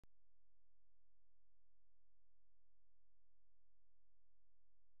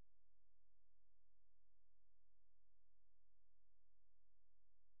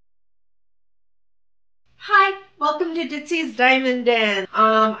to Diztysdiamondden.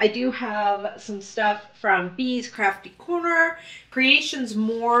 I do have some stuff from Bee's Crafty Corner, Creations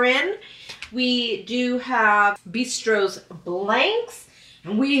Morin. We do have Bistro's blanks,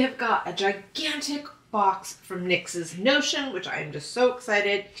 and we have got a gigantic box from NyxsNotions, which I am just so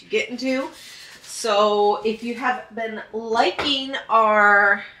excited to get into. So if you have been liking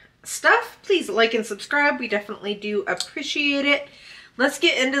our stuff, please like and subscribe. We definitely do appreciate it. Let's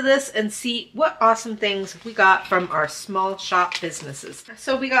get into this and see what awesome things we got from our small shop businesses.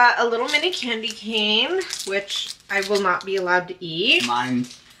 So we got a little mini candy cane, which I will not be allowed to eat. Mine.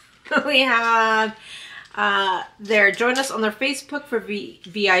 We have join us on their Facebook for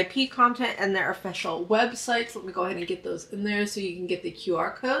VIP content and their official websites. Let me go ahead and get those in there so you can get the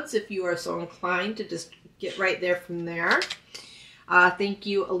QR codes if you are so inclined to just get right there from there. Thank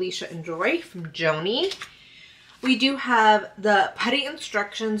you, Alicia and Joy from Joni. We do have the putty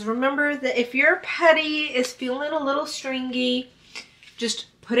instructions. Remember that if your putty is feeling a little stringy, just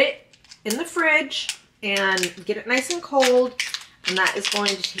put it in the fridge and get it nice and cold, and that is going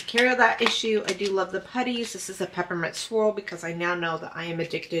to take care of that issue. I do love the putties. This is a peppermint swirl because I now know that I am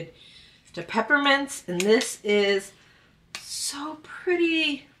addicted to peppermints, and this is so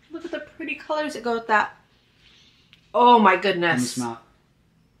pretty. Look at the pretty colors that go with that. Oh my goodness. Let me smell.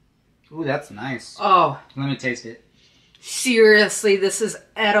 Ooh, that's nice. Oh. Let me taste it. Seriously, this is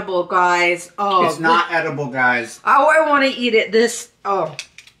edible, guys. Oh. It's not edible, guys. Oh, I want to eat it. Oh.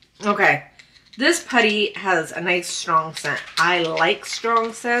 Okay. This putty has a nice strong scent. I like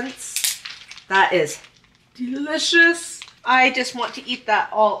strong scents. That is delicious. I just want to eat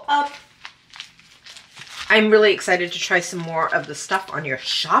that all up. I'm really excited to try some more of the stuff on your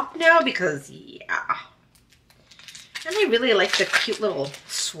shop now because, yeah. And I really like the cute little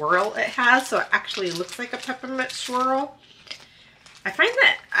swirl it has, so it actually looks like a peppermint swirl. I find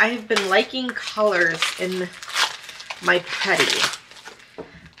that I've been liking colors in my putty.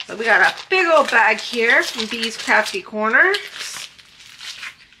 So we got a big old bag here from Bee's Crafty Corner.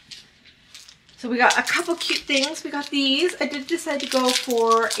 So we got a couple cute things. We got these. I did decide to go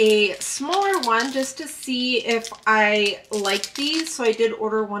for a smaller one just to see if I like these. So I did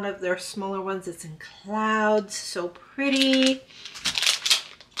order one of their smaller ones. It's in clouds. So pretty.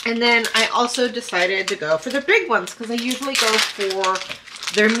 And then I also decided to go for the big ones because I usually go for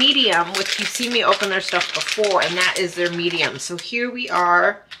their medium, which you've seen me open their stuff before, and that is their medium. So here we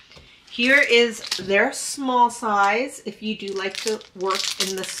are. Here is their small size if you do like to work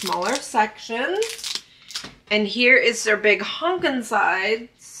in the smaller sections. And here is their big honkin'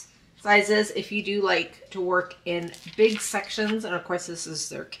 sizes if you do like to work in big sections. And of course this is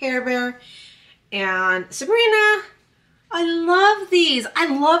their Care Bear. And Sabrina, I love these. I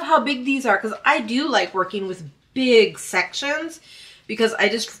love how big these are because I do like working with big sections because I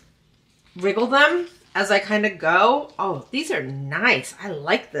just wriggle them as I kind of go. Oh, these are nice. I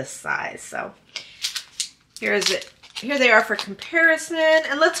like this size. So here they are for comparison.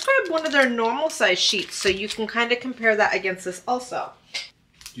 And let's grab one of their normal size sheets so you can kind of compare that against this also.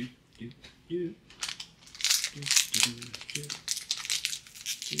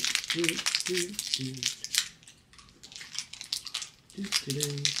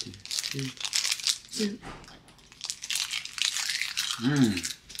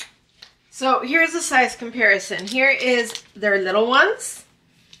 So here's the size comparison. Here is their little ones.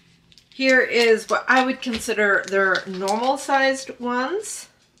 Here is what I would consider their normal sized ones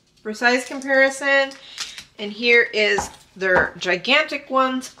for size comparison. And here is their gigantic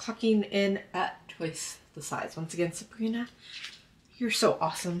ones clocking in at twice the size. Once again, Sabrina, you're so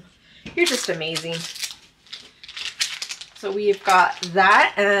awesome. You're just amazing. So we've got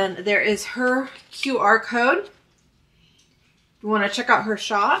that, and there is her QR code. You want to check out her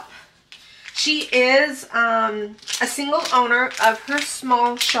shop. She is a single owner of her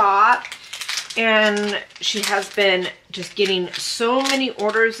small shop, and she has been just getting so many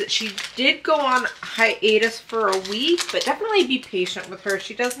orders that she did go on hiatus for a week, but definitely be patient with her.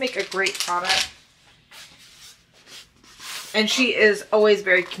 She does make a great product, and she is always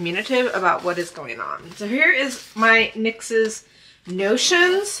very communicative about what is going on. So here is my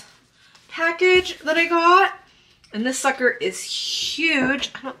NyxsNotions package that I got. And this sucker is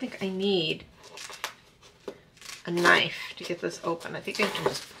huge. I don't think I need a knife to get this open. I think I can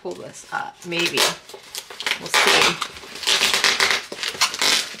just pull this up. Maybe. We'll see.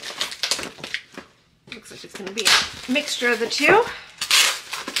 Looks like it's going to be a mixture of the two.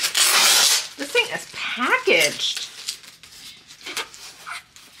 This thing is packaged.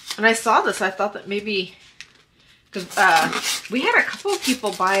 And I saw this. I thought that maybe... because we had a couple of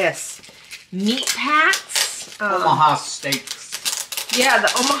people buy us meat packs. Omaha steaks. Yeah,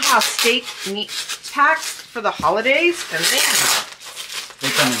 the Omaha steak meat packs. for the holidays, and they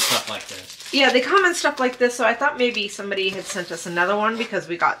come in stuff like this. Yeah, they come in stuff like this, so I thought maybe somebody had sent us another one because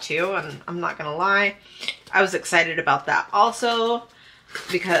we got 2, and I'm not gonna lie, I was excited about that also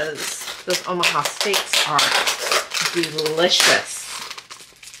because those Omaha steaks are delicious.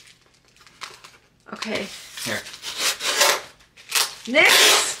 Okay. Here.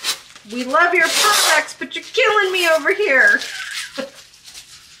 Nyx, we love your products, but you're killing me over here.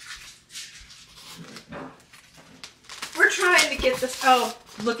 We're trying to get this. Oh,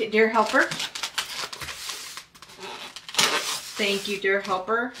 look at Dear Helper. Thank you, Dear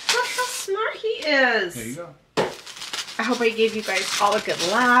Helper. Look how smart he is. There you go. I hope I gave you guys all a good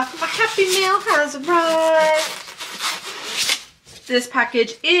laugh. My happy mail has arrived. This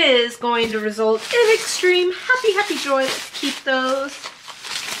package is going to result in extreme happy joy. Let's keep those.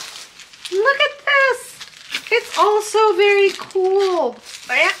 Look at this. It's also very cool.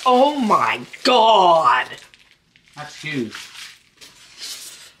 Oh my god. That's huge.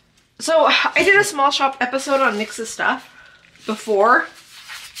 So I did a small shop episode on Nyx's stuff before.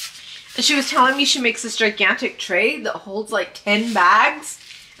 And she was telling me she makes this gigantic tray that holds like 10 bags.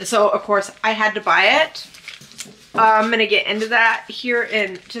 And so of course I had to buy it. I'm going to get into that here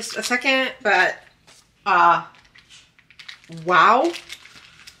in just a second, but wow.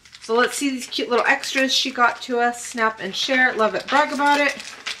 So let's see these cute little extras she got to us. Snap and share. Love it. Brag about it.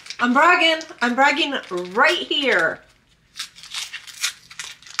 I'm bragging. I'm bragging right here.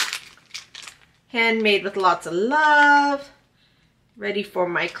 Handmade with lots of love. Ready for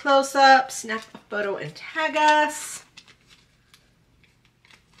my close-up. Snap a photo and tag us.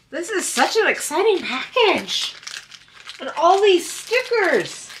 This is such an exciting package. And all these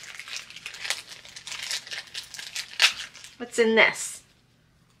stickers. What's in this?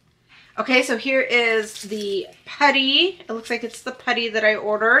 Okay, so here is the putty. It looks like it's the putty that I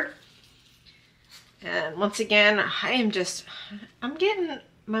ordered. And once again, I'm getting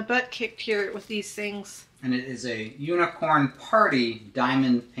my butt kicked here with these things. And it is a Unicorn Party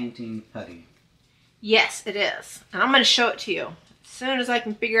diamond painting putty. Yes, it is. And I'm going to show it to you as soon as I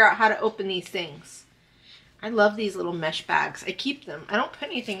can figure out how to open these things. I love these little mesh bags. I keep them. I don't put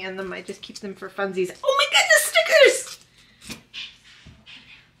anything in them. I just keep them for funsies. Oh my goodness, stickers!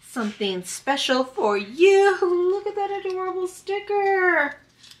 Something special for you. Look at that adorable sticker.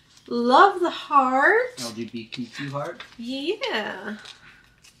 Love the heart. LGBTQ heart. Yeah.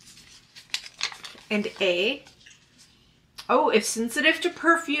 And A. Oh, if sensitive to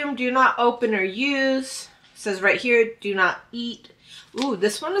perfume, do not open or use. It says right here, do not eat. Ooh,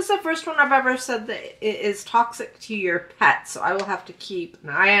 this one is the first one I've ever said that it is toxic to your pet. So I will have to keep an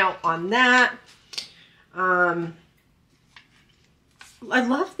eye out on that. I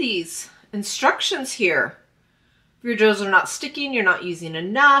love these instructions here. If your doughs are not sticking, you're not using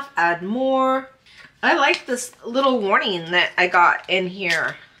enough, add more. I like this little warning that I got in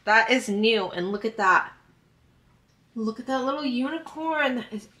here. That is new, and look at that. Look at that little unicorn.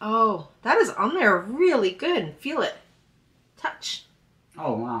 That is, oh, that is on there really good. Feel it. Touch.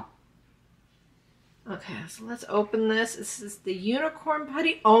 Oh, wow. Okay, so let's open this. This is the unicorn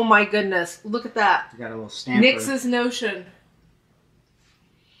putty. Oh my goodness. Look at that. You got a little stamp. NyxsNotions.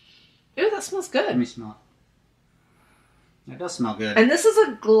 Ooh, that smells good. Let me smell it. It does smell good. And this is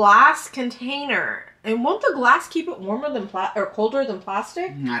a glass container. And won't the glass keep it warmer than or colder than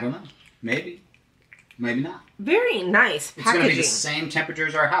plastic? I don't know. Maybe. Maybe not. Very nice packaging. It's going to be the same temperature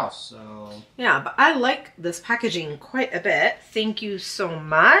as our house, so... Yeah, but I like this packaging quite a bit. Thank you so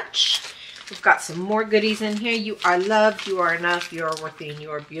much. We've got some more goodies in here. You are loved. You are enough. You are worthy. You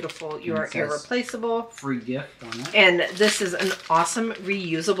are beautiful. You are irreplaceable. Free gift on that. And this is an awesome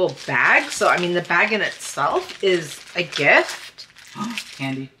reusable bag. So, I mean, the bag in itself is a gift.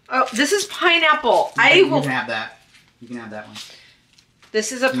 Candy. Oh, this is pineapple. You can have that. You can have that one.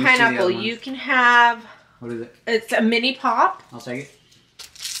 This is a pineapple. You can have... What is it? It's a mini pop. I'll take it.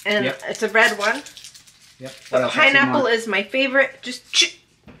 And it's a red one. Yep. But pineapple is my favorite. Just...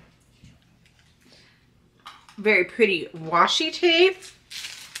 Very pretty washi tape.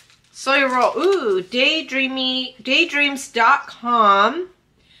 Soy roll. Ooh, daydreams.com.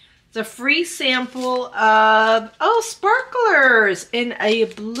 It's a free sample of, sparklers in a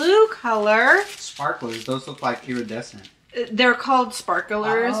blue color. Sparklers? Those look like iridescent. They're called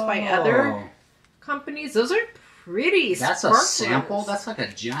sparklers by other companies. Those are pretty. That's sparklers. a sample? That's like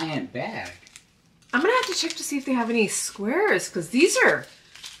a giant bag. I'm going to have to check to see if they have any squares, because these are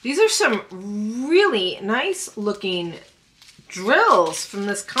some really nice looking drills from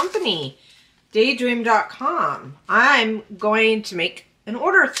this company, daydream.com. I'm going to make an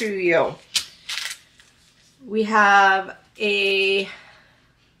order through you. We have a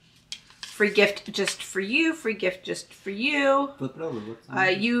Free gift just for you. Free gift just for you. Flip it over.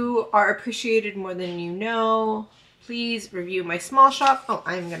 What's you are appreciated more than you know. Please review my small shop. Oh,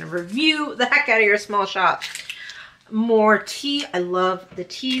 I'm going to review the heck out of your small shop. More tea. I love the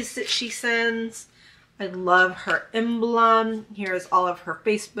teas that she sends. I love her emblem. Here's all of her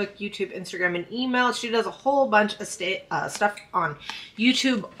Facebook, YouTube, Instagram, and email. She does a whole bunch of stuff on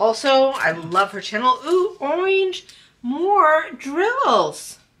YouTube also. I love her channel. Ooh, orange. More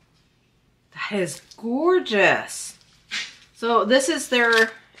drills. That is gorgeous. So this is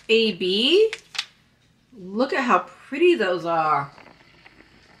their AB. Look at how pretty those are.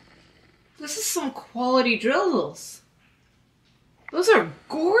 This is some quality drills. Those are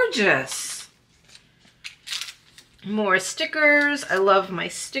gorgeous. More stickers. I love my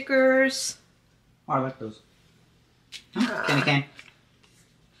stickers. Oh, I like those. Candy cane.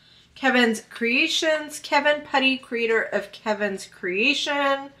 Kevin's Creations. Kevin Putty, creator of Kevin's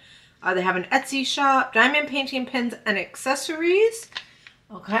Creation. They have an Etsy shop. Diamond painting pins and accessories.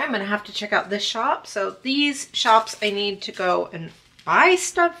 Okay, I'm going to have to check out this shop. So these shops I need to go and buy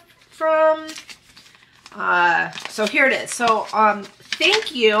stuff from. So here it is. So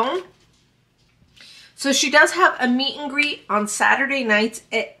thank you. So she does have a meet and greet on Saturday nights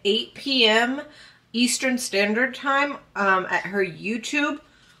at 8 p.m. Eastern Standard Time at her YouTube,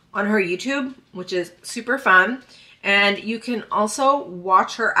 on her YouTube, which is super fun. And you can also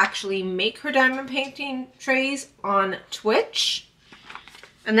watch her actually make her diamond painting trays on Twitch.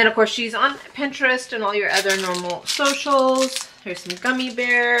 And then, of course, she's on Pinterest and all your other normal socials. Here's some gummy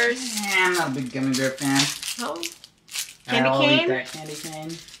bears. Yeah, I'm not a big gummy bear fan. Oh, candy I'll cane? eat that candy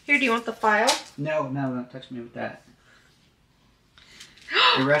cane. Here, do you want the file? No, don't touch me with that.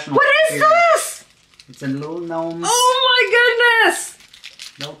 Irrational What is fear. this? It's a little gnome. Oh, my goodness.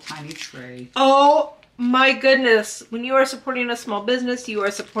 Little tiny tray. Oh, my goodness. When you are supporting a small business, you are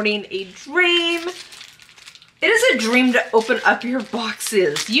supporting a dream. It is a dream to open up your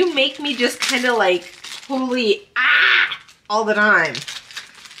boxes. You make me just kind of like totally all the time.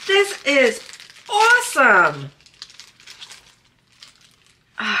 This is awesome.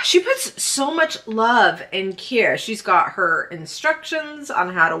 She puts so much love and care. She's got her instructions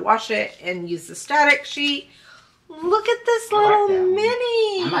on how to wash it and use the static sheet. Look at this little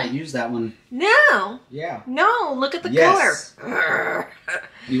mini. I might use that one. No. Yeah. No, look at the color.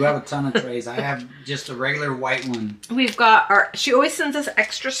 You have a ton of trays. I have just a regular white one. We've got our, she always sends us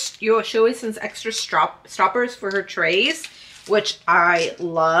extra, she always sends extra stoppers for her trays, which I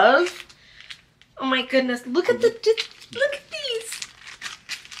love. Oh my goodness, look at look at these.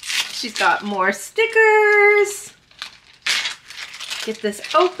 She's got more stickers. Get this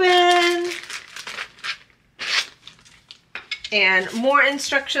open. And more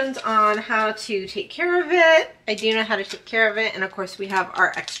instructions on how to take care of it. I do know how to take care of it. And of course we have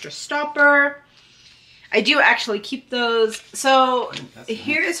our extra stopper. I do actually keep those. So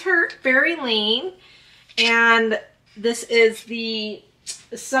here is her fairy lane. And this is the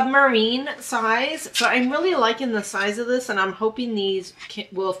submarine size. So I'm really liking the size of this. And I'm hoping these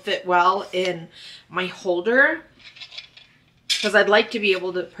will fit well in my holder. Because I'd like to be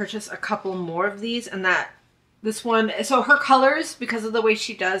able to purchase a couple more of these. And that this one, so her colors, because of the way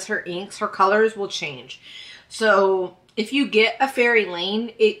she does her inks, her colors will change. So if you get a fairy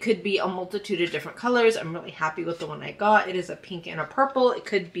lane, it could be a multitude of different colors. I'm really happy with the one I got. It is a pink and a purple. It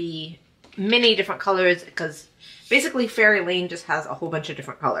could be many different colors because basically fairy lane just has a whole bunch of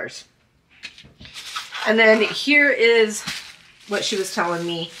different colors. And then here is what she was telling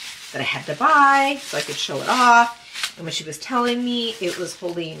me that I had to buy so I could show it off. And when she was telling me it was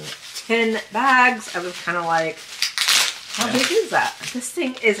holding 10 bags, I was kind of like, how big is that? This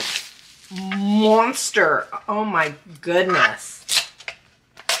thing is monster. Oh my goodness.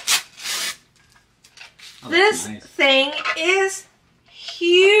 Oh, this thing is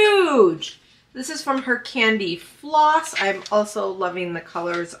huge. This is from her Candy Floss. I'm also loving the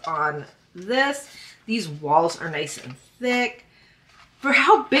colors on this. These walls are nice and thick. For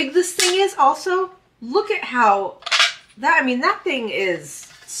how big this thing is also, look at how that, I mean, that thing is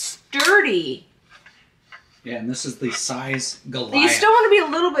sturdy. Yeah, and this is the size Goliath. You still want to be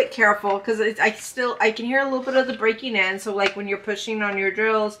a little bit careful because I can hear a little bit of the breaking in. So like when you're pushing on your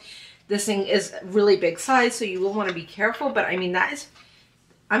drills, this thing is really big size, so you will want to be careful. But I mean, that is,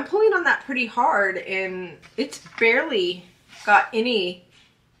 I'm pulling on that pretty hard and it's barely got any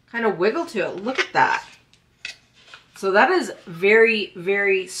kind of wiggle to it. Look at that. So that is very,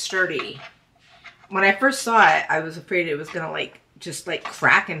 very sturdy. When I first saw it, I was afraid it was going to like, just like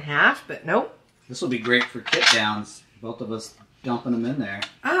crack in half, but nope. This will be great for kit downs. Both of us dumping them in there.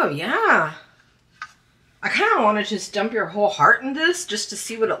 Oh, yeah. I kind of want to just dump your whole heart in this just to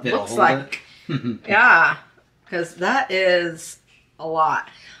see what it looks like. Yeah, because that is a lot.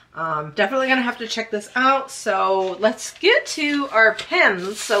 Definitely going to have to check this out. So let's get to our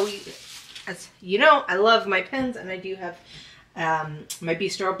pens. So as you know, I love my pens, and I do have my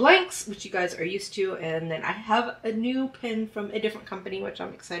Bistro blanks, which you guys are used to, and then I have a new pen from a different company, which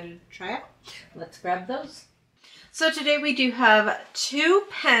I'm excited to try out. Let's grab those. So today we do have 2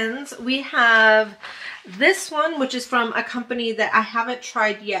 pens. We have this one, which is from a company that I haven't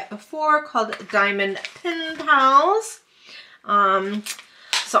tried yet before, called Diamond Pen Pals.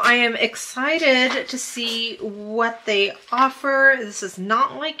 So I am excited to see what they offer. This is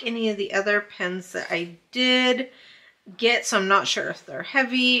not like any of the other pens that I did get, so I'm not sure if they're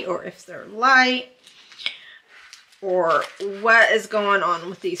heavy or if they're light or what is going on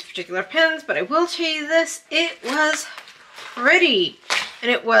with these particular pens, but I will tell you this, it was pretty, and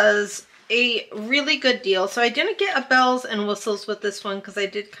it was a really good deal. So I didn't get a bells and whistles with this one because I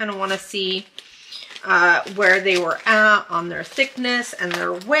did kind of want to see where they were at on their thickness and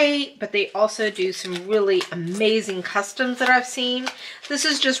their weight, but they also do some really amazing customs that I've seen. This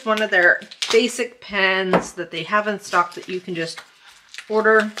is just one of their basic pens that they have in stock that you can just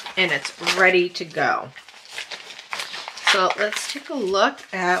order and it's ready to go. So let's take a look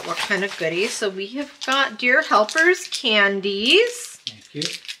at what kind of goodies. So we have got Dear Helpers candies. Thank you.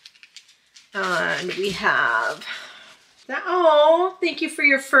 And we have that. Oh, thank you for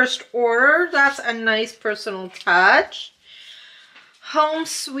your first order. That's a nice personal touch. Home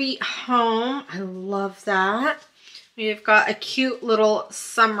Sweet Home. I love that. We've got a cute little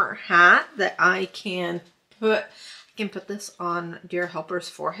summer hat that I can put. I can put this on Dear Helper's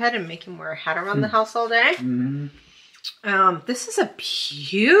forehead and make him wear a hat around the house all day. Mm-hmm. This is a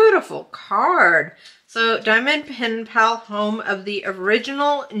beautiful card. So Diamond Pen Pal, home of the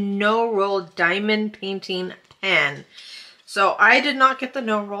original no-roll diamond painting pen. So I did not get the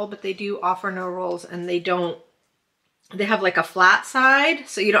no-roll, but they do offer no-rolls, and they have like a flat side,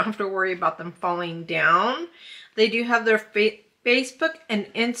 so you don't have to worry about them falling down. They do have their Facebook and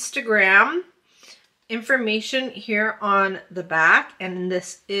Instagram information here on the back, and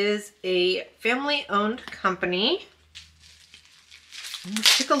this is a family-owned company.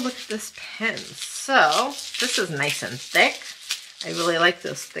 Let's take a look at this pen. So this is nice and thick. I really like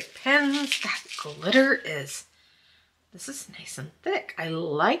those thick pens. That glitter is, this is nice and thick. I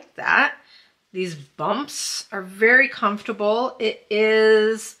like that. These bumps are very comfortable. It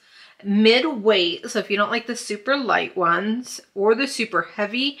is mid-weight, so if you don't like the super light ones or the super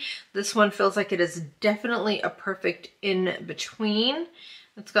heavy, this one feels like it is definitely a perfect in between.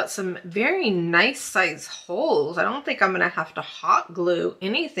 It's got some very nice size holes. I don't think I'm going to have to hot glue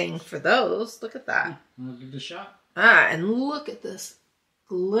anything for those. Look at that. I'll give it a shot. And look at this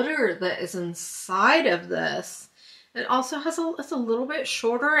glitter that is inside of this. It also has it's a little bit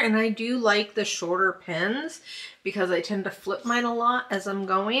shorter, and I do like the shorter pens because I tend to flip mine a lot as I'm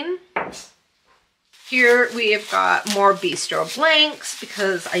going. Here we have got more Bistro blanks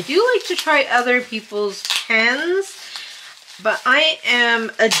because I do like to try other people's pens. But I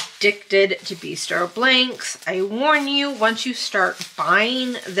am addicted to Bistro blanks. I warn you, once you start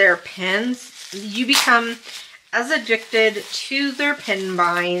buying their pens, you become as addicted to their pen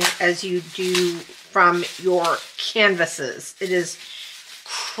buying as you do from your canvases. It is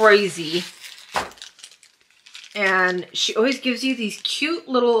crazy. And she always gives you these cute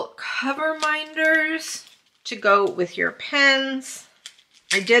little cover minders to go with your pens.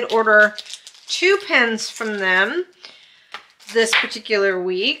 I did order 2 pens from them this particular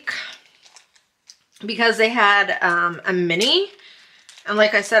week because they had a mini, and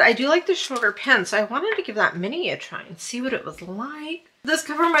like I said, I do like the shorter pen, so I wanted to give that mini a try and see what it was like. This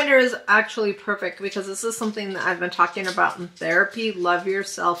cover minder is actually perfect because this is something that I've been talking about in therapy. Love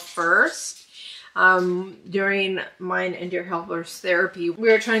yourself first. During mine and Dear Helper's therapy, we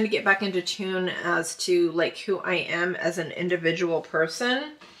were trying to get back into tune as to like who I am as an individual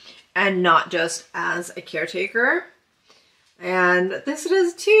person and not just as a caretaker. And this it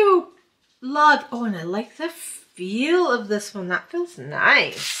is too. Love. Oh, and I like the feel of this one. That feels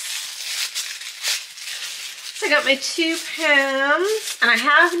nice. So I got my 2 pens, and I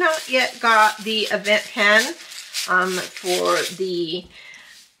have not yet got the event pen for the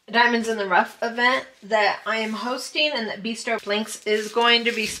Diamonds in the Rough event that I am hosting and that Bistro Blanks is going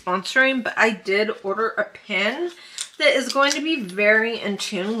to be sponsoring, but I did order a pen that is going to be very in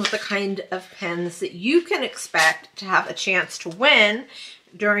tune with the kind of pens that you can expect to have a chance to win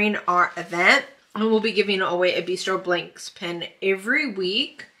during our event. And we'll be giving away a Bistro Blanks pen every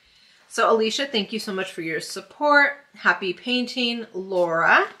week. So Alicia, thank you so much for your support. Happy painting,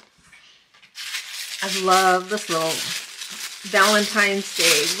 Laura. I love this little Valentine's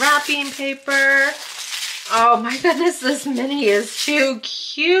Day wrapping paper. Oh my goodness, this mini is too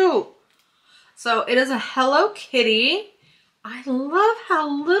cute. So it is a Hello Kitty. I love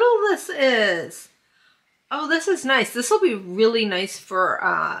how little this is. Oh, this is nice. This will be really nice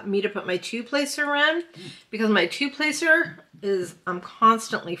for me to put my two-placer in, because my two-placer is, I'm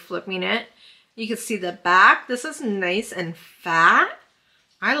constantly flipping it. You can see the back. This is nice and fat.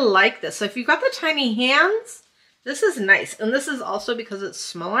 I like this. So if you've got the tiny hands, this is nice. And this is also because it's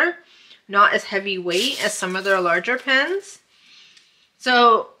smaller, not as heavyweight as some of their larger pens.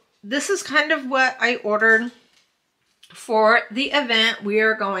 So this is kind of what I ordered for the event. We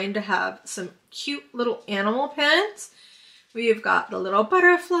are going to have some cute little animal pens. We've got the little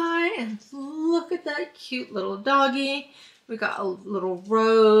butterfly, and look at that cute little doggy. We got a little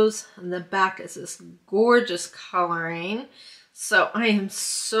rose, and the back is this gorgeous coloring. So I am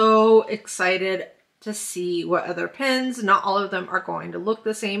so excited to see what other pens. Not all of them are going to look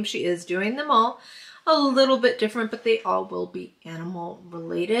the same. She is doing them all a little bit different, but they all will be animal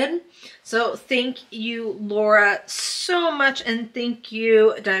related. So thank you, Laura, so much, and thank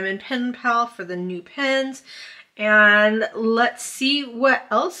you, Diamond Pen Pal, for the new pens. And let's see what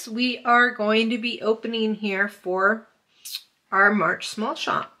else we are going to be opening here for our March small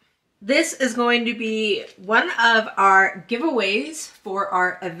shop. This is going to be one of our giveaways for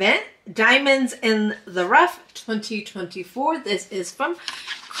our event, Diamonds in the Rough 2024. This is from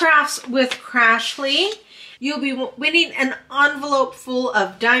Crafts with Crashley. You'll be winning an envelope full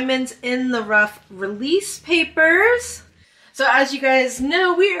of Diamonds in the Rough release papers. So as you guys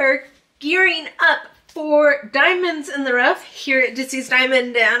know, we are gearing up for Diamonds in the Rough here at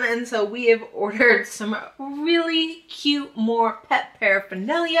Diztysdiamondden, and so we have ordered some really cute more pet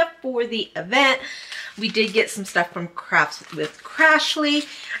paraphernalia for the event. We did get some stuff from Crafts with Crashley.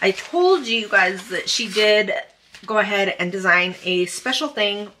 I told you guys that she did go ahead and design a special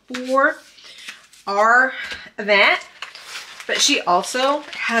thing for our event, but she also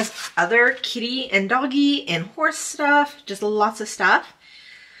has other kitty and doggy and horse stuff, just lots of stuff.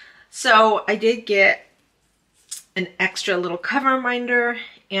 So I did get an extra little cover reminder,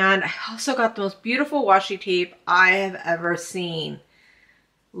 and I also got the most beautiful washi tape I have ever seen.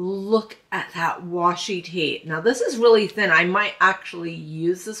 Look at that washi tape. Now this is really thin. I might actually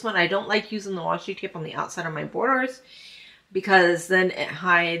use this one. I don't like using the washi tape on the outside of my borders because then it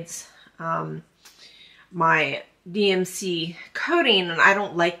hides my DMC coating, and I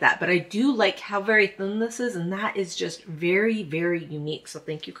don't like that, but I do like how very thin this is, and that is just very, very unique. So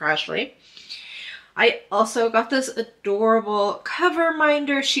thank you, Crashley. I also got this adorable cover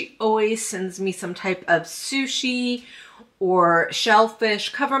reminder. She always sends me some type of sushi or shellfish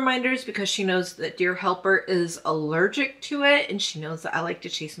cover reminders because she knows that Dear Helper is allergic to it, and she knows that I like to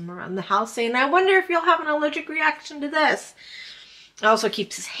chase him around the house saying, I wonder if you'll have an allergic reaction to this. It also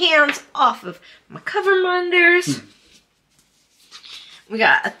keeps his hands off of my cover reminders. We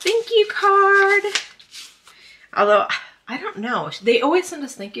got a thank you card. Although, I don't know. They always send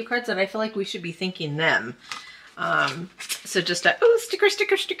us thank you cards, and I feel like we should be thanking them. So just a, oh,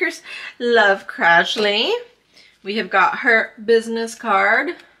 stickers. Love, Crashley. We have got her business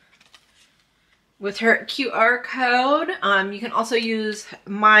card with her QR code. You can also use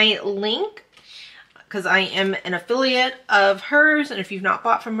my link because I am an affiliate of hers, and if you've not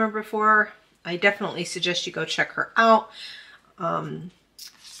bought from her before, I definitely suggest you go check her out. I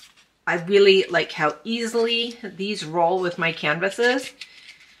really like how easily these roll with my canvases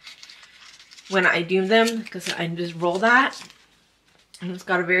when I do them, because I just roll that, and it's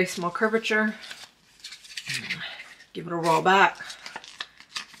got a very small curvature. Give it a roll back,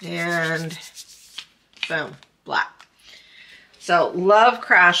 and boom, black. So love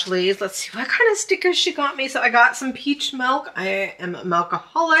Crashley's. Let's see what kind of stickers she got me. So I got some peach milk. I am an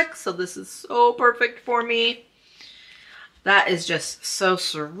alcoholic, so this is so perfect for me. That is just so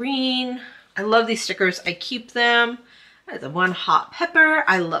serene. I love these stickers. I keep them. The one hot pepper.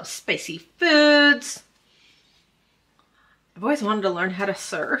 I love spicy foods. I've always wanted to learn how to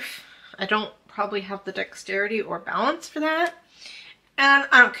surf. I don't probably have the dexterity or balance for that. And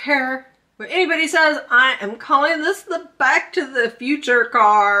I don't care what anybody says, I am calling this the Back to the Future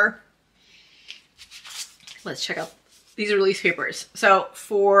car. Let's check out these release papers. So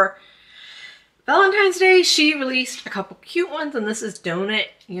for Valentine's Day, she released a couple cute ones, and this is Donut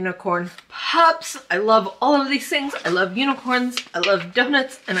Unicorn Pups. I love all of these things. I love unicorns, I love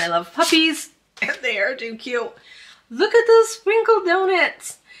donuts, and I love puppies, and they are too cute. Look at those sprinkled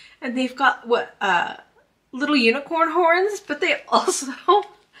donuts. And they've got what little unicorn horns, but they also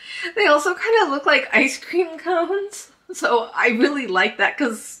kind of look like ice cream cones. So I really like that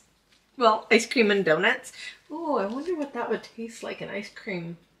because Well, ice cream and donuts. Oh, I wonder what that would taste like, an ice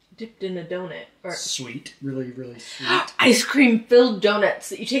cream dipped in a donut. Or sweet. Really, really sweet. Ice cream filled donuts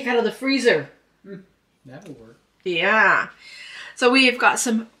that you take out of the freezer. That would work. Yeah. So we've got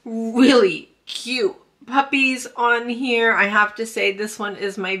some really cute puppies on here. I have to say this one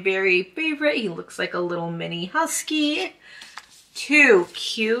is my very favorite. He looks like a little mini husky. Too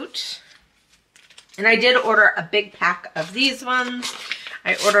cute. And I did order a big pack of these ones.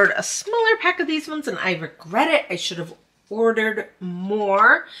 I ordered a smaller pack of these ones and I regret it. I should have ordered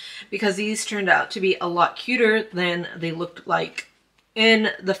more because these turned out to be a lot cuter than they looked like in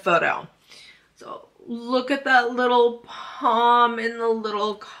the photo. So look at that little palm in the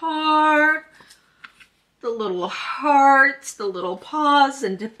little car. The little hearts, the little paws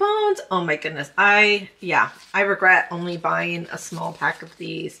and dip bones. Oh my goodness. I regret only buying a small pack of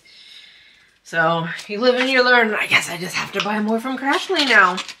these. So you live and you learn. I guess I just have to buy more from Crashley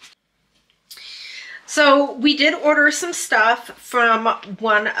now. So we did order some stuff from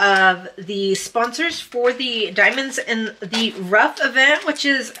one of the sponsors for the Diamonds in the Rough event, which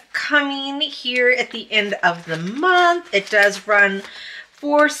is coming here at the end of the month. It does run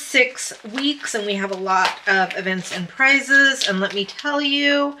for 6 weeks and we have a lot of events and prizes. And let me tell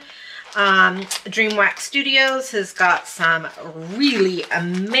you, DreamWax Studios has got some really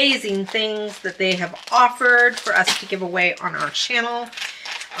amazing things that they have offered for us to give away on our channel.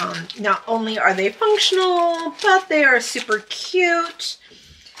 Not only are they functional, but they are super cute.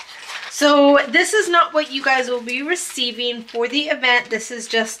 So this is not what you guys will be receiving for the event. This is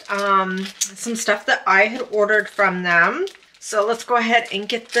just some stuff that I had ordered from them. So let's go ahead and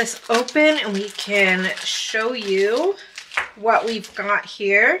get this open and we can show you what we've got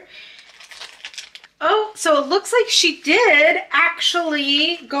here. Oh, so it looks like she did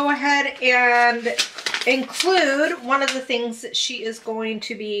actually go ahead and include one of the things that she is going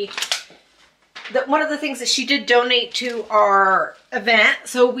to be, one of the things that she did donate to our event.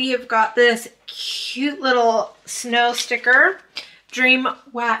 So we have got this cute little snow sticker,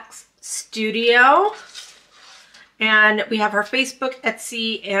 DreamWax Studio. And we have her Facebook,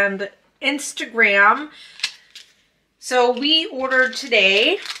 Etsy, and Instagram. So we ordered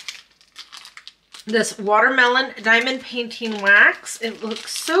today this watermelon diamond painting wax. It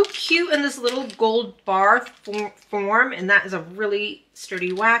looks so cute in this little gold bar form, and that is a really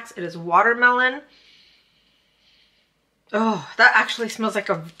sturdy wax. It is watermelon. Oh, that actually smells like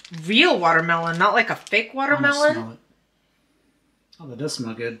a real watermelon, not like a fake watermelon. Smell it. Oh, that does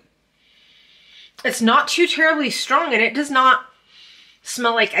smell good. It's not too terribly strong, and it does not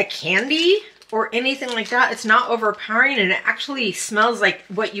smell like a candy or anything like that. It's not overpowering, and it actually smells like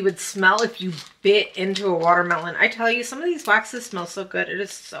what you would smell if you bit into a watermelon. I tell you, some of these waxes smell so good. It is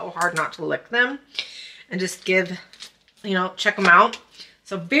so hard not to lick them and just give, you know, check them out.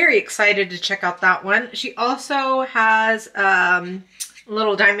 So very excited to check out that one. She also has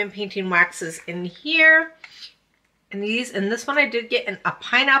little diamond painting waxes in here. And this one I did get in a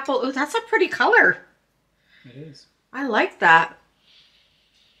pineapple. Oh, that's a pretty color. It is. I like that.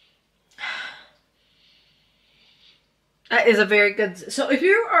 That is a very good. So if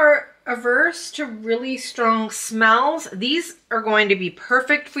you are averse to really strong smells, these are going to be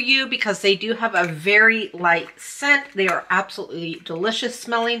perfect for you because they do have a very light scent. They are absolutely delicious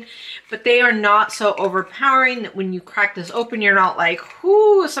smelling, but they are not so overpowering that when you crack this open, you're not like,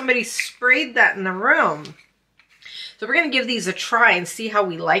 whoo, somebody sprayed that in the room. So we're going to give these a try and see how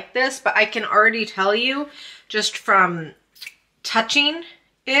we like this, but I can already tell you just from touching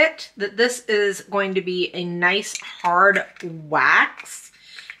it that this is going to be a nice hard wax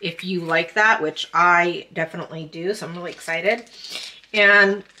if you like that, which I definitely do. So I'm really excited.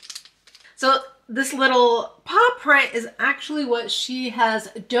 And so this little paw print is actually what she has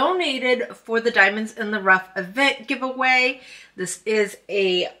donated for the Diamonds in the Rough event giveaway. This is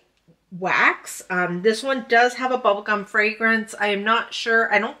a wax. This one does have a bubblegum fragrance. I am not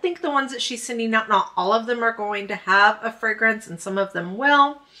sure. I don't think the ones that she's sending out, not all of them are going to have a fragrance, and some of them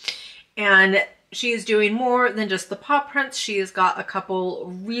will. And she is doing more than just the paw prints. She has got a couple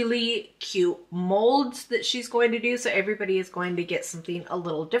really cute molds that she's going to do. So everybody is going to get something a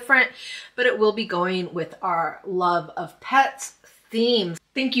little different, but it will be going with our love of pets themes.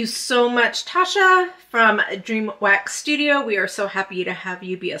 Thank you so much, Tasha from DreamWax Studio. We are so happy to have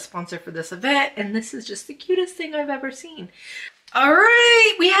you be a sponsor for this event, and this is just the cutest thing I've ever seen. All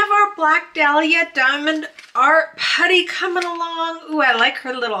right, we have our Black Dahlia Diamond Art Putty coming along. Ooh, I like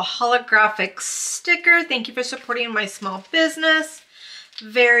her little holographic sticker. Thank you for supporting my small business.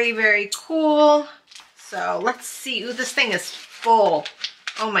 Very, very cool. So let's see. Ooh, this thing is full.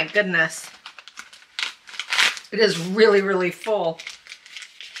 Oh my goodness. It is really, really full.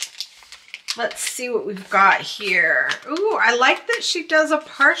 Let's see what we've got here. Ooh, I like that she does a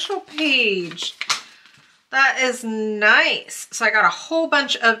partial page. That is nice. So I got a whole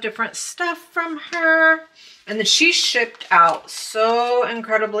bunch of different stuff from her. And then she shipped out so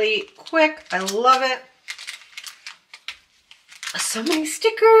incredibly quick. I love it. So many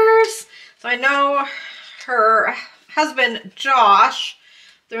stickers. So I know her husband, Josh,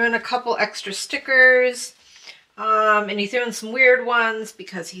 threw in a couple extra stickers. And he threw in some weird ones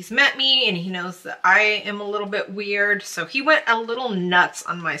because he's met me and he knows that I am a little bit weird. So he went a little nuts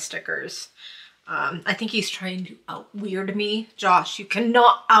on my stickers. I think he's trying to out-weird me. Josh, you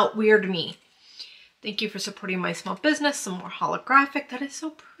cannot out-weird me. Thank you for supporting my small business. Some more holographic. That is so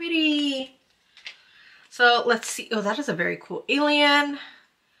pretty. So let's see. Oh, that is a very cool alien.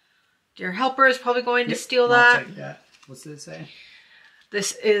 Dear Helper is probably going to steal that. I'll take that. What's it say?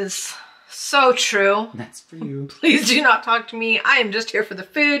 This is so true. That's for you. Please do not talk to me. I am just here for the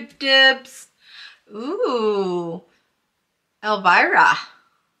food. Dibs. Ooh. Elvira.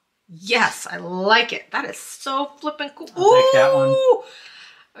 Yes, I like it. That is so flippin' cool. I'll take that one.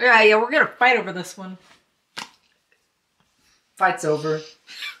 Yeah, we're going to fight over this one. Fight's over.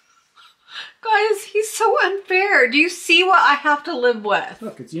 Guys, he's so unfair. Do you see what I have to live with?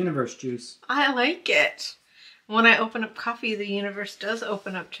 Look, it's universe juice. I like it. When I open up coffee, the universe does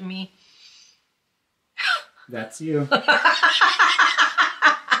open up to me. That's you.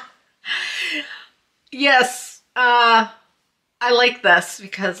 Yes. I like this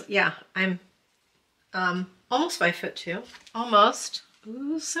because, yeah, I'm almost 5'2". Almost.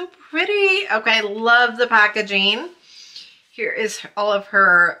 Ooh, so pretty. Okay, love the packaging. Here is all of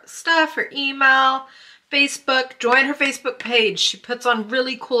her stuff, her email, Facebook. Join her Facebook page. She puts on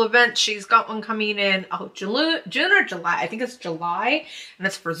really cool events. She's got one coming in June or July. I think it's July, and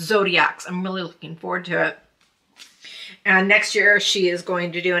it's for Zodiacs. I'm really looking forward to it. And next year, she is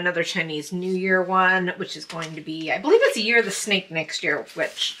going to do another Chinese New Year one, which is going to be, I believe it's the year of the snake next year,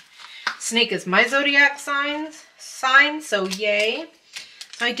 which snake is my Zodiac sign, so yay.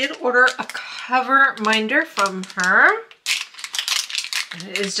 So I did order a cover minder from her. And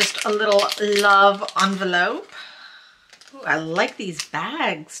it is just a little love envelope. Ooh, I like these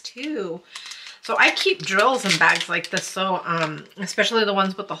bags too. So I keep drills in bags like this, so especially the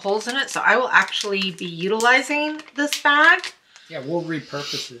ones with the holes in it. So I will actually be utilizing this bag. Yeah, we'll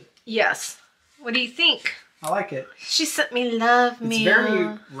repurpose it. Yes. What do you think? I like it. She sent me love mail. It's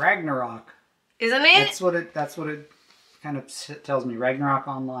very Ragnarok. Isn't it? That's what it kind of tells me. Ragnarok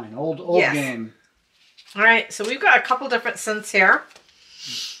Online. Old yes. game. All right, so we've got a couple different scents here.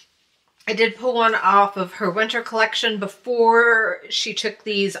 I did pull one off of her winter collection before she took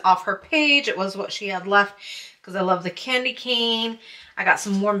these off her page. It was what she had left because I love the candy cane. I got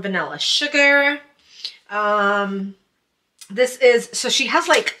some warm vanilla sugar. This is, so she has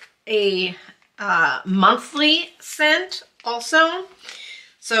like a monthly scent also.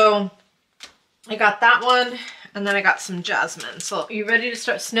 So I got that one and then I got some jasmine. So are you ready to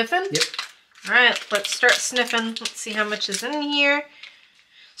start sniffing? Yep. All right, let's start sniffing. Let's see how much is in here.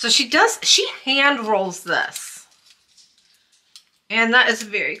 So she hand rolls this. And that is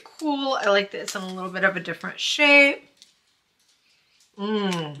very cool. I like that it's in a little bit of a different shape.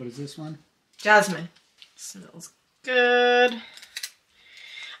 What is this one? Jasmine. Smells good.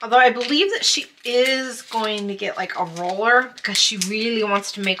 Although I believe that she is going to get like a roller because she really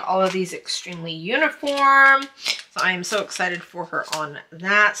wants to make all of these extremely uniform. So I am so excited for her on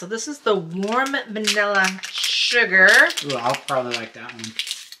that. So this is the warm vanilla sugar. Ooh, I'll probably like that one.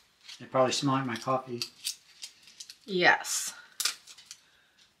 I probably smell like my coffee. Yes.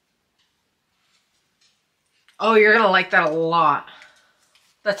 Oh, you're going to like that a lot.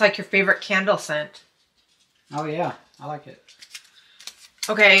 That's like your favorite candle scent. Oh yeah, I like it.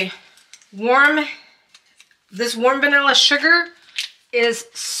 Okay, this warm vanilla sugar is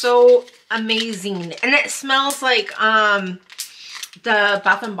so amazing. And it smells like the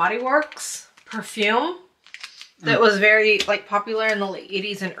Bath and Body Works perfume that was very like popular in the late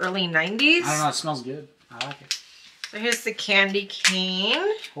 80s and early 90s. I don't know, it smells good. I like it. So here's the candy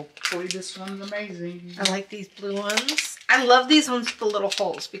cane. Hopefully this one's amazing. I like these blue ones. I love these ones with the little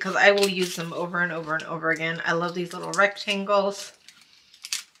holes because I will use them over and over and over again. I love these little rectangles.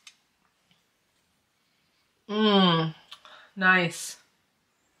 Nice.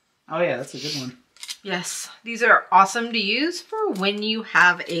 Oh yeah, that's a good one. Yes, these are awesome to use for when you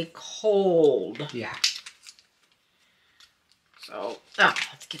have a cold. Yeah. So,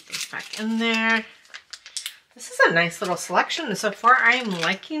 let's get these back in there. This is a nice little selection. And so far, I am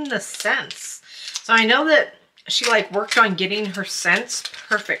liking the scents. So I know that she like worked on getting her scents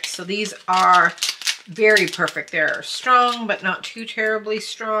perfect. So these are very perfect. They're strong, but not too terribly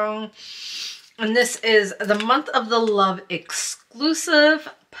strong. And this is the Month of the Love exclusive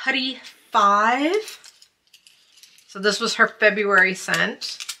Putty 5. So this was her February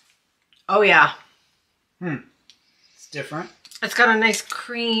scent. Oh yeah. It's different. It's got a nice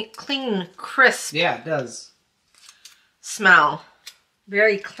clean, crisp. Yeah, it does. Smell.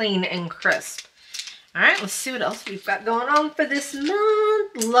 Very clean and crisp. All right, let's see what else we've got going on for this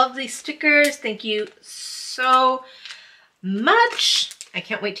month. Lovely stickers. Thank you so much. I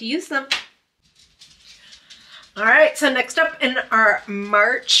can't wait to use them. All right, so next up in our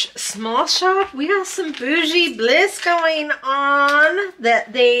March small shop, we got some Bougie Bliss going on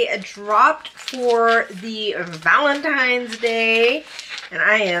that they dropped for the Valentine's Day. And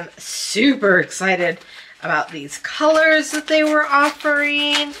I am super excited about these colors that they were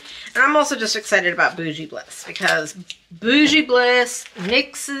offering. And I'm also just excited about Bougie Bliss because Bougie Bliss,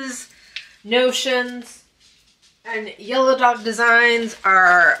 NyxsNotions, and Yellow Dog Designs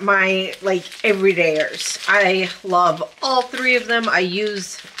are my, like, everydayers. I love all three of them. I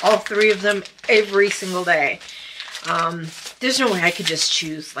use all three of them every single day. There's no way I could just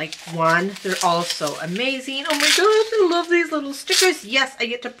choose, like, one. They're all so amazing. Oh my gosh, I love these little stickers. Yes, I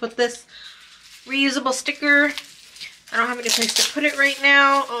get to put this reusable sticker. I don't have any place to put it right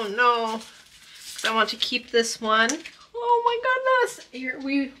now. Oh no, because I want to keep this one. Oh my goodness. Here,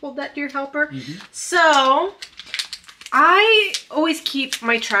 we hold that, dear helper. So I always keep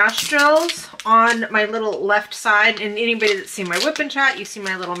my trash drills on my little left side, and anybody that's seen my whip and chat, you see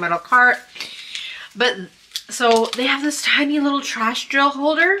my little metal cart. But so they have this tiny little trash drill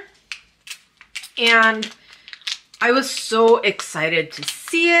holder, and I was so excited to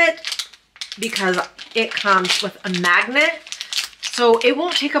see it because it comes with a magnet. So it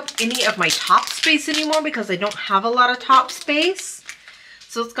won't take up any of my top space anymore because I don't have a lot of top space.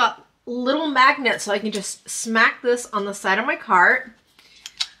 So it's got little magnets, so I can just smack this on the side of my cart.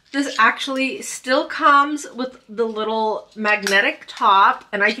 This actually still comes with the little magnetic top,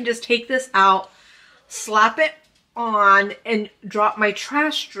 and I can just take this out, slap it on, and drop my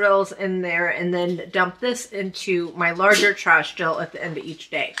trash drills in there, and then dump this into my larger trash drill at the end of each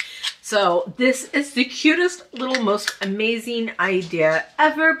day. So this is the cutest little, most amazing idea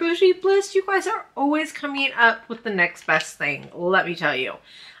ever. Bougie Bliss, you guys are always coming up with the next best thing, let me tell you.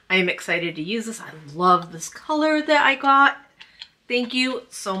 I am excited to use this. I love this color that I got. Thank you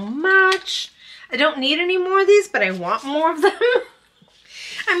so much. I don't need any more of these, but I want more of them.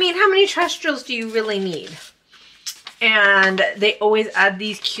 I mean, how many trash drills do you really need? And they always add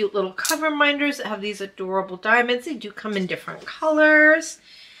these cute little cover minders that have these adorable diamonds. They do come in different colors.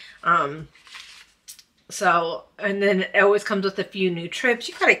 And then it always comes with a few new trips.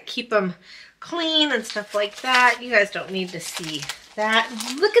 You gotta keep them clean and stuff like that. You guys don't need to see that.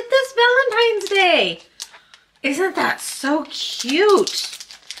 Look at this Valentine's Day. Isn't that so cute?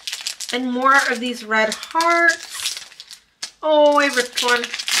 And more of these red hearts. Oh, I ripped one.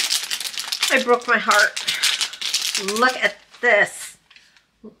 I broke my heart. Look at this.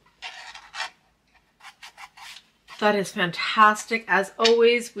 That is fantastic. As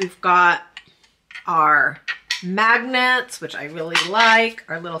always, we've got our magnets, which I really like.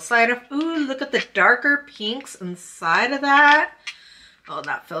 Our little side of, ooh, look at the darker pinks inside of that. Oh,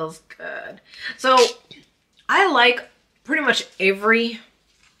 that feels good. So I like pretty much every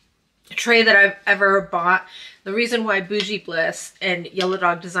tray that I've ever bought. The reason why Bougie Bliss and Yellow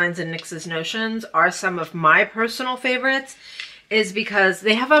Dog Designs and NyxsNotions are some of my personal favorites is because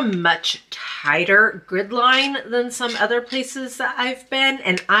they have a much tighter grid line than some other places that I've been.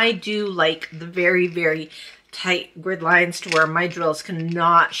 And I do like the very, very tight grid lines to where my drills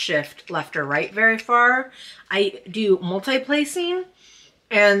cannot shift left or right very far. I do multi-placing.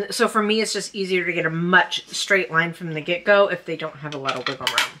 And so for me, it's just easier to get a much straight line from the get-go if they don't have a lot of wiggle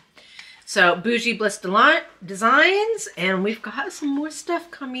room. So Bougie Bliss Designs, and we've got some more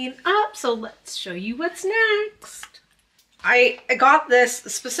stuff coming up. So let's show you what's next. I got this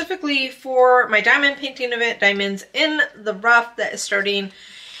specifically for my diamond painting event, Diamonds in the Rough, that is starting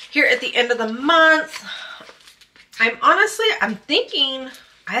here at the end of the month. I'm thinking,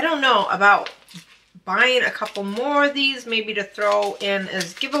 I don't know, about buying a couple more of these, maybe to throw in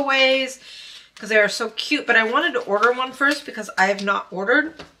as giveaways, because they are so cute. But I wanted to order one first because I have not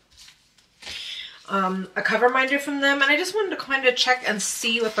ordered a cover minder from them, and I just wanted to kind of check and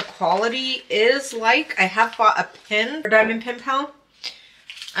see what the quality is like. I have bought a pin for Diamond Pin Pal,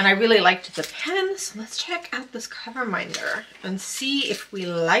 and I really liked the pen, so let's check out this cover minder and see if we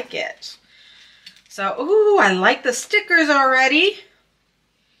like it. So, ooh, I like the stickers already.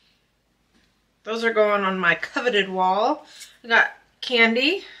 Those are going on my coveted wall. I got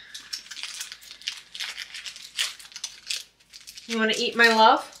candy. You want to eat my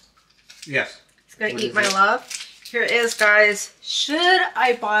love? Yes. He's going to eat my love. Here it is, guys. Should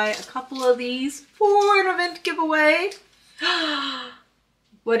I buy a couple of these for an event giveaway?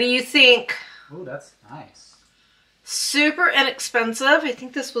 What do you think? Oh, that's nice. Super inexpensive. I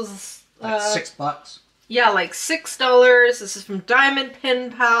think this was... Like $6. Yeah, like $6. This is from Diamond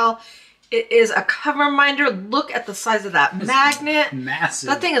Pen Pal. It is a cover minder. Look at the size of that magnet. Massive.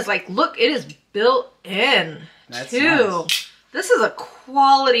 That thing is like, look, it is built in That's too. nice. This is a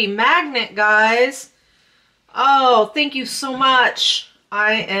quality magnet, guys. Oh, thank you so much.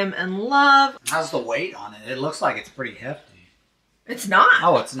 I am in love. How's the weight on it? It looks like it's pretty hefty. It's not.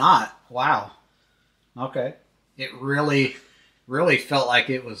 Oh, it's not. Wow. Okay. It really felt like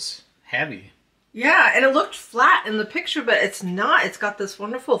it was heavy. Yeah, and it looked flat in the picture, but it's not. It's got this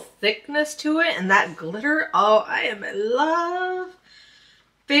wonderful thickness to it and that glitter. Oh, I am in love.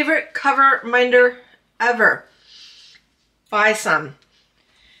 Favorite cover minder ever. Buy some.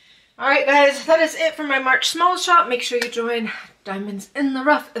 Alright guys, that is it for my March small shop. Make sure you join Diamonds in the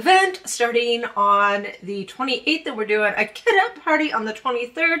Rough event starting on the 28th, and we're doing a kit-up party on the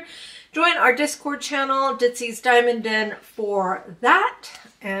 23rd. Join our Discord channel, Diztysdiamondden, for that,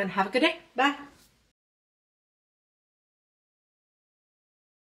 and have a good day. Bye.